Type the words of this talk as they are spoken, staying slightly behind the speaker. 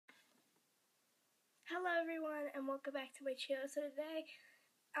Hello everyone and welcome back to my channel. So today,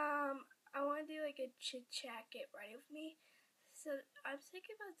 I want to do like a chit chat, get ready with me. So I'm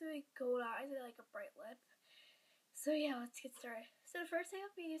thinking about doing gold eyes and like a bright lip. So yeah, let's get started. So the first thing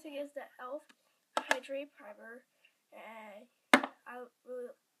I'll be using is the e.l.f. Hydrate Primer. And I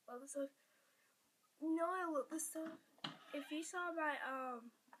really love this stuff. I love this stuff. If you saw my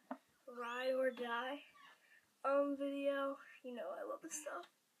Ride or Die video, you know I love this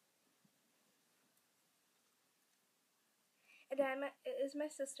stuff. And then it is my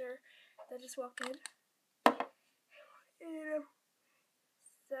sister that just walked in. And,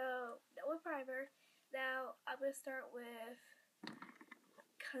 so that was primer. Now I'm gonna start with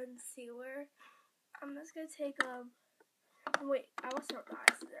concealer. I'm just gonna take wait, I will start with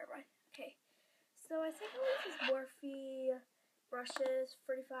eyes. Never mind. Okay. So I think I'm gonna use this Morphe brushes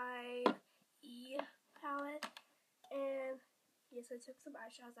 45E palette, and yes, I took some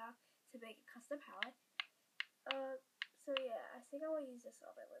eyeshadows out to make a custom palette. So yeah, I think I will use this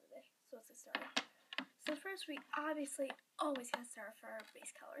on my lid today. So let's get started. So first, we obviously always gotta start for our base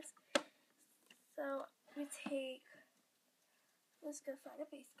colors. So let's go find a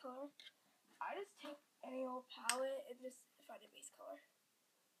base color. I just take any old palette and just find a base color.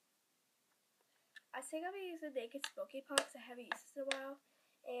 I think I'm gonna use the Naked Smoky palette because I haven't used this in a while,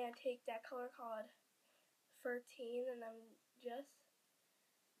 and take that color called 13, and I'm just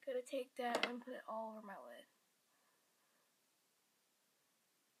gonna take that and put it all over my lid.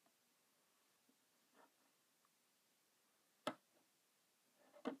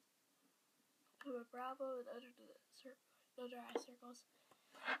 Put my brow bone and under eye circles.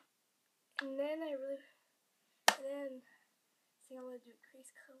 And then I think I'm gonna do a crease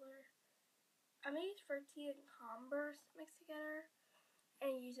color. I'm gonna use 13 and Converse mixed together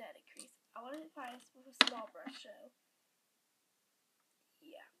and use that to crease. I want to find this with a small brush, so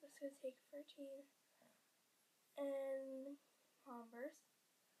yeah, I'm just gonna take 13 and Converse.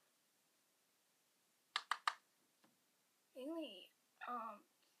 Mainly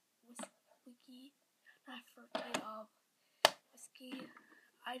whiskey.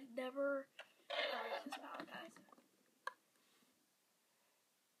 I never use this palette, guys.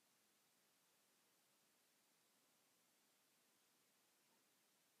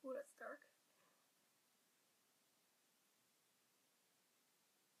 Ooh, that's dark.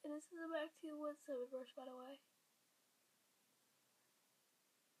 And this is a MAC 217 brush, by the way.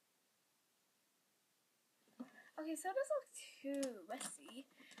 Okay, so it doesn't look too messy.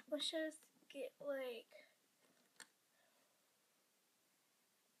 Let's just get like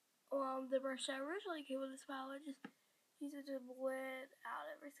the brush I originally came with this palette, just use it to blend out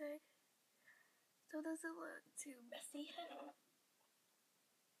everything. So it doesn't look too messy.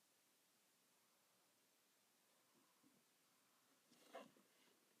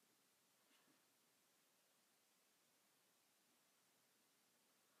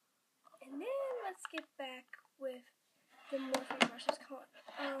 And then let's get back with the Morphe brushes called the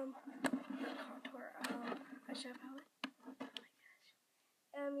contour eyeshadow palette. Oh my gosh.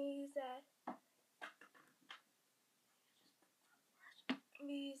 And I'm gonna use that. I'm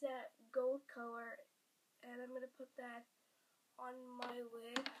gonna use that gold color, and I'm gonna put that on my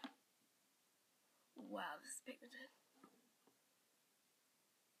lid. Wow, this is pigmented.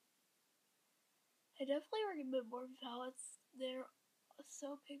 I definitely recommend Morphe palettes. They're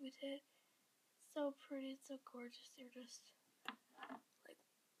so pigmented, so pretty, and so gorgeous. They're just like,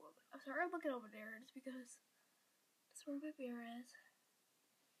 I'm sorry I'm looking over there just because that's where my mirror is.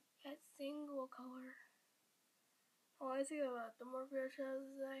 That single color. All I think about the Morphe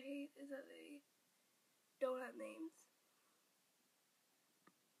eyeshadows that I hate is that they don't have names.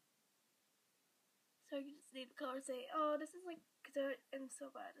 So you just need a color and say, oh, this is like, because I'm so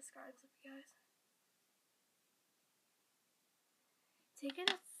bad at describing stuff, you guys.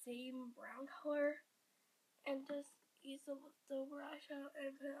 Taking that same brown color and just use the silver eyeshadow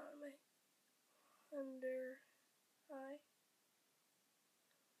and put it on my under eye.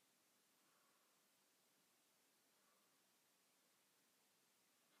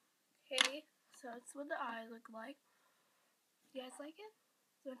 Okay, so that's what the eyes look like. You guys like it?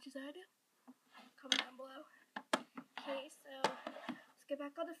 As much as I do? Comment down below. Okay, so let's get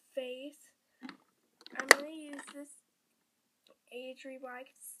back on the face. I'm gonna use this Age Rewind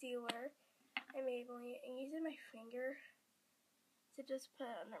concealer and Maybelline, and using my finger to just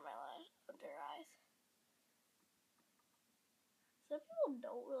put it under my under eyes. Some people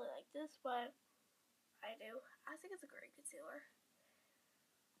don't really like this, but I do. I think it's a great concealer.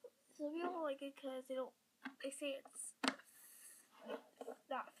 Some people don't like it because they say it's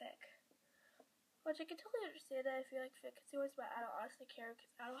not thick. Which I can totally understand that if you like thick concealers, but I don't honestly care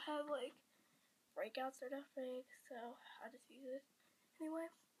because I don't have like breakouts are that big, so I just use it anyway.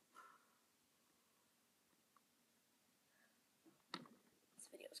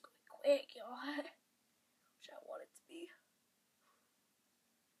 This video is going quick, y'all. Which I want it to be.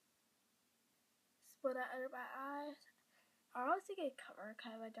 Split out under my eyes. I always think I cover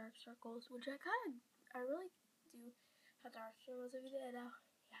kind of my dark circles, which I really do have dark circles every day now.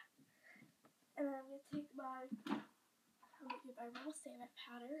 Yeah. And then I'm gonna get my real sandwich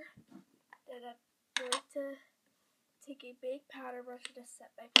powder. Then I'm going to take a big powder brush and just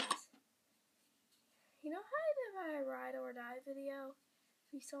set my face. You know how I did my ride or die video?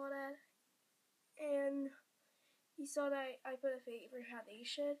 You saw that? And you saw that I put a favorite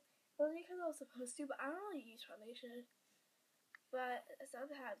foundation. Well, because I was supposed to, but I don't really use foundation. But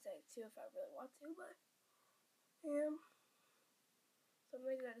sometimes I do if I really want to, but yeah. Some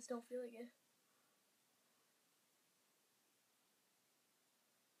days I just don't feel like it.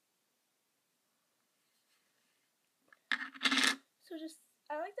 So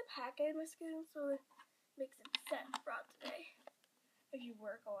I like to pack it in my skin so it makes it set throughout today. If you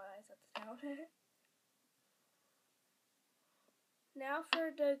work a lot, I set this down. Now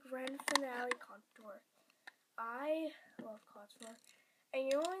for the grand finale contour. I love contour.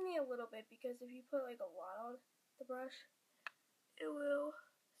 And you only need a little bit because if you put like a lot on the brush, it will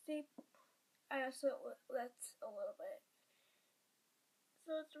stay. So that's a little bit.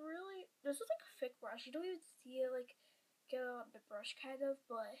 So it's really, this is like a thick brush. You don't even see it like get on the brush kind of,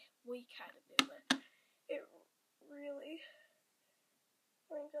 but we kind of do. But it really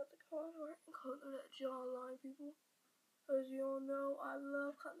brings out the contour and color that jawline, people. As you all know, I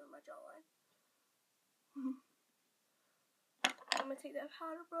love coloring my jawline. I'm gonna take that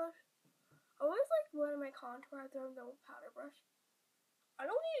powder brush. I always like blending my contour after I'm done with powder brush. I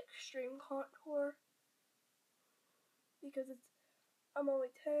don't need extreme contour because I'm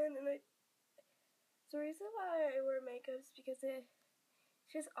only 10 and the reason why I wear makeup is because it's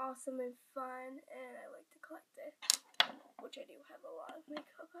just awesome and fun and I like to collect it. Which I do have a lot of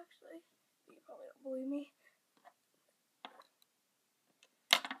makeup actually. You probably don't believe me.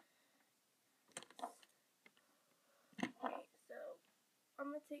 Okay, so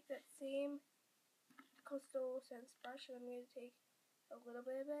I'm gonna take that same Coastal Scents brush and I'm gonna take a little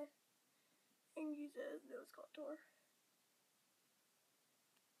bit of it and use it as nose contour.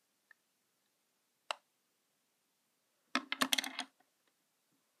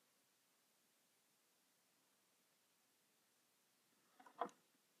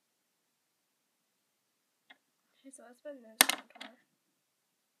 Okay, so that's my nose contour.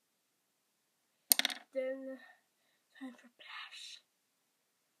 Then time for blush.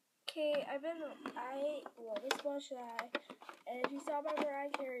 Okay, I love this blush and if you saw my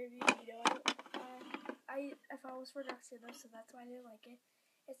Mariah Carey review, you know I thought it was for Dustin though, so that's why I didn't like it.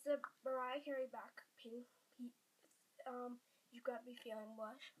 It's the Mariah Carey Back Pink. You Got Me Feeling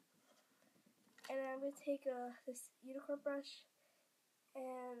blush. And I'm gonna take this unicorn brush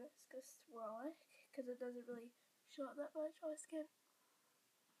and it's gonna swirl it because it doesn't really show up that much on my skin.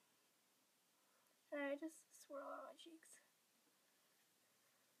 And I just swirl on my cheeks.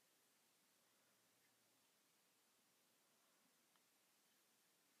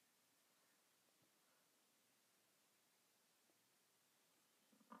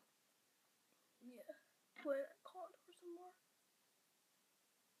 Yeah, put contour some more.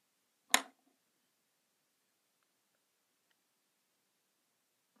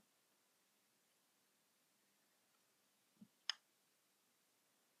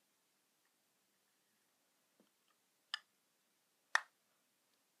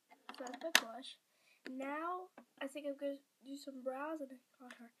 So that's my blush. Now I think I'm gonna do some brows and then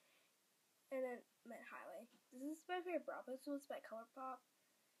contour, and then matte highlight. This is my favorite brow pencil. It's by ColourPop,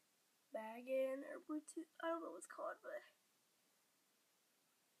 Baggin or Bluetooth. I don't know what it's called, but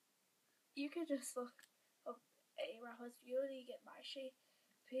you can just look up a brow pencil. You don't need to get my shade.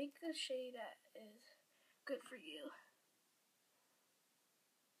 Pick the shade that is good for you.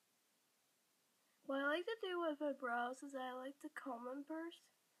 What I like to do with my brows is I like to comb them first.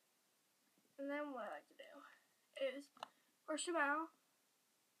 And then what I like to do is brush them out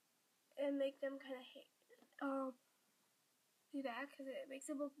and make them kind of do that because it makes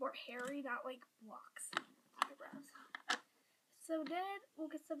them look more hairy, not like blocks on your brows. So then we'll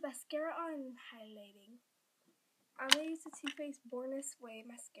get some mascara on and highlighting. I'm going to use the Too Faced Born This Way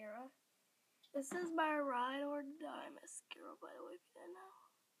mascara. This is my Ride or Die mascara, by the way, if you didn't know.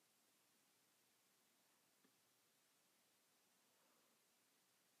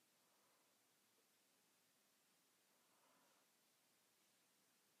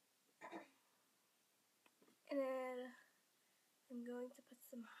 And then I'm going to put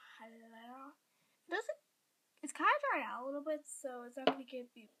some highlighter on. doesn't. It's kind of dried out a little bit, so it's not going to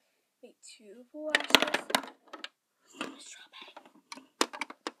be too full lashes. So let's drop it.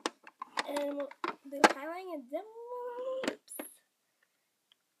 And we'll do highlighting and then lips.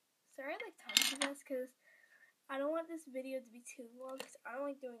 Sorry I like talking to this because I don't want this video to be too long because I don't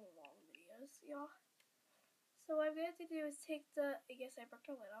like doing long videos, y'all. So what I'm going to do is take the, I guess I broke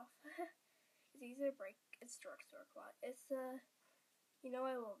the lid off. It's easy to break. It's drugstore cloth. It's you know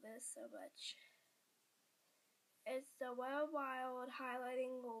I love this so much. It's the Wet n Wild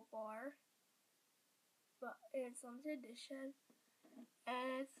Highlighting Gold Bar, but it's limited edition,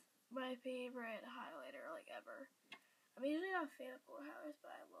 and it's my favorite highlighter like ever. I'm usually not a fan of gold highlighters,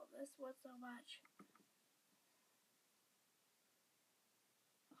 but I love this one so much.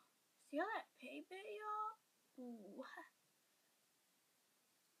 See all that pigment, y'all? Ooh.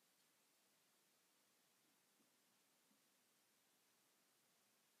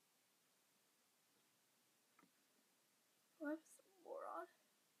 I'll have some more on.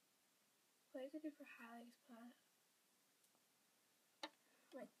 What I could do for highlights, but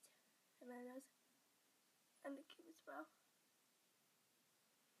right, and my nose, and the cupid's bow.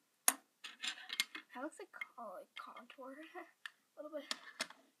 That looks like contour a little bit.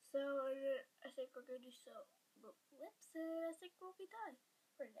 So I think we're gonna do some lips, and I think we'll be done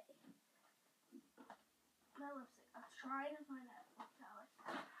for today. My lipstick. I'm trying to find that lip palette.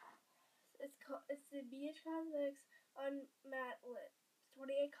 It's the BH Cosmetics Unmatte Lip. It's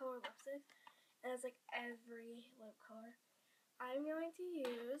 28 color lipstick, and it's like every lip color. I'm going to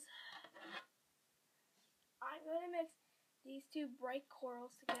mix these two bright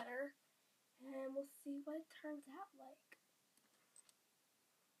corals together, and we'll see what it turns out like.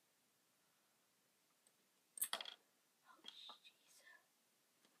 Oh, jeez.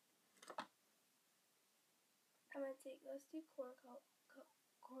 I'm going to take those two coral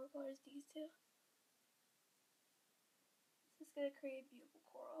colors, these two. This is going to create a beautiful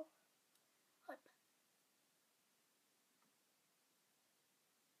coral lip.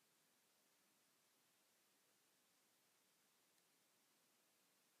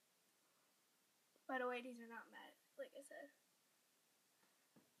 By the way, these are not matte, like I said.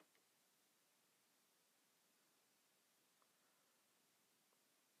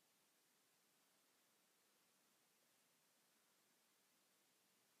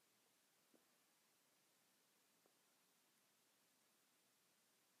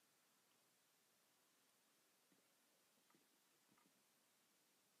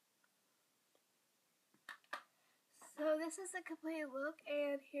 So this is the complete look,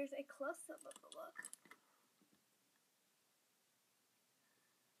 and here's a close-up of the look.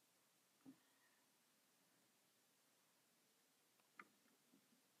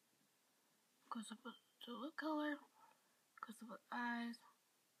 Close-up of the lip color, close-up of the eyes,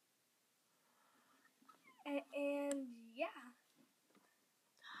 and yeah,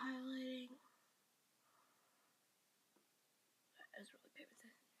 highlighting. That is really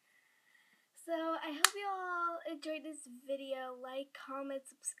pigmented. So I hope you all enjoyed this video. Like, comment,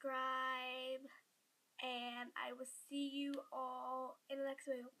 subscribe, and I will see you all in the next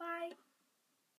video. Bye!